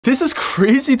This is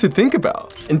crazy to think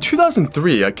about. In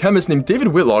 2003, a chemist named David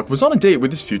Whitlock was on a date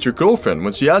with his future girlfriend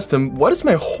when she asked him, "Why does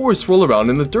my horse roll around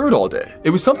in the dirt all day?"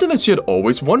 It was something that she had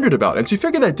always wondered about, and she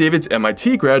figured that David's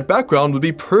MIT grad background would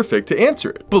be perfect to answer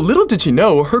it. But little did she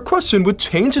know, her question would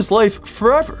change his life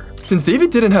forever. Since David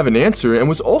didn't have an answer and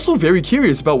was also very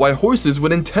curious about why horses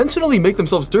would intentionally make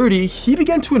themselves dirty, he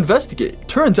began to investigate.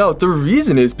 Turns out the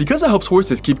reason is because it helps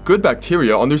horses keep good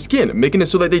bacteria on their skin, making it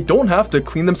so that they don't have to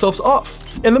clean themselves off.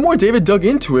 And the more David dug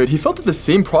into it, he felt that the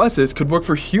same process could work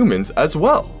for humans as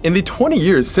well. In the 20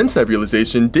 years since that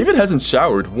realization, David hasn't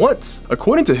showered once.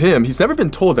 According to him, he's never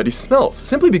been told that he smells,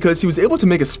 simply because he was able to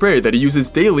make a spray that he uses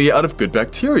daily out of good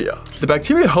bacteria. The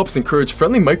bacteria helps encourage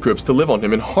friendly microbes to live on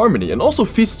him in harmony and also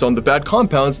feasts on the bad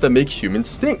compounds that make humans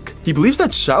stink. He believes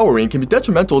that showering can be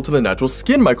detrimental to the natural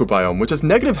skin microbiome, which has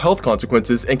negative health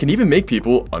consequences and can even make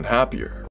people unhappier.